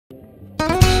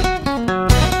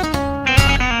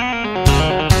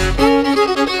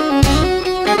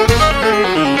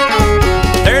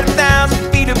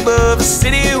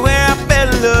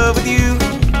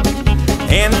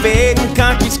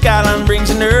skyline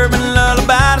brings an urban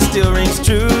lullaby that still rings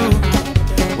true.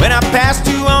 When I passed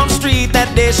you on the street that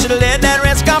day, should've let that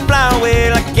red sky fly away.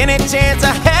 Like any chance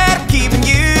I had of keeping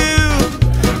you.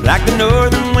 Like the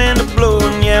northern wind a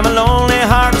blowing, yeah, my lonely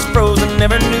heart was frozen.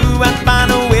 Never knew I'd find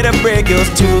a way to break yours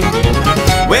too.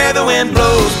 Where the wind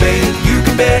blows, babe, you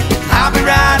can bet I'll be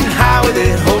riding high with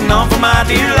it, holding on for my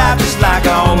dear life just like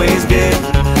I always did.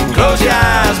 Close your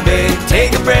eyes, babe,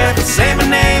 take a breath, say my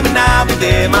name and I'll be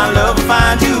there. My love will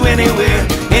find you anywhere,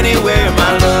 anywhere,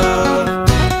 my love.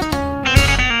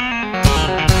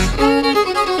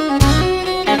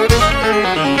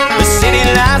 The city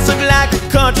lights look like a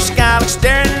country sky, like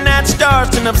staring at stars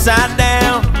turned upside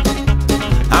down.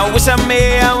 I wish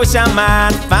I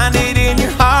might find it in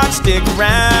your heart, stick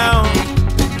around.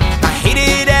 I hate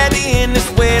it at the end this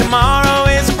way. Tomorrow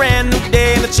is a brand new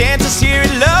day, and the chances here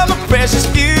at love are precious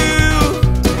few.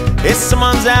 If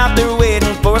someone's out there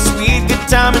waiting for a sweet good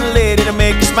time and lady to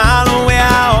make you smile the way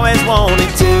I always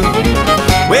wanted to.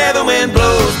 Where the wind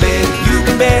blows, babe, you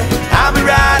can bet I'll be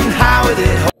riding high with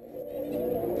it.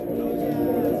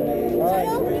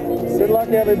 Alright, good luck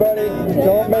everybody.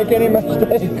 Don't make any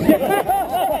mistakes.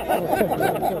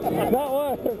 That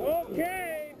one. Okay.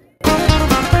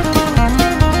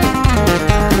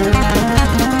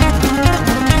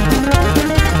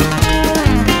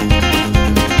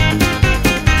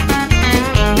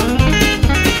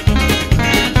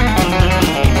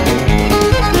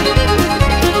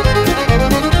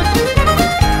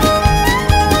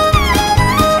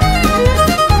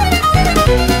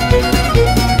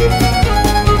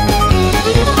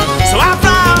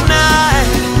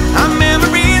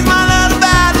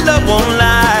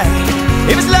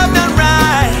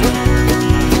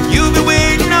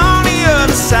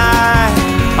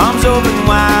 Open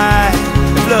wide,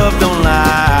 if love don't lie,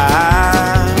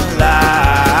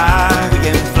 we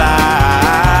can fly.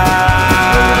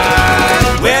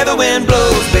 Where the wind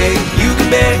blows, babe, you can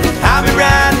bet I'll be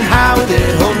riding high with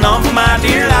it, holding on for my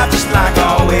dear life just like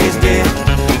I always did.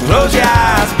 Close your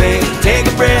eyes, babe, take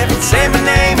a breath, say my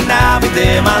name and I'll be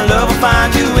there. My love will find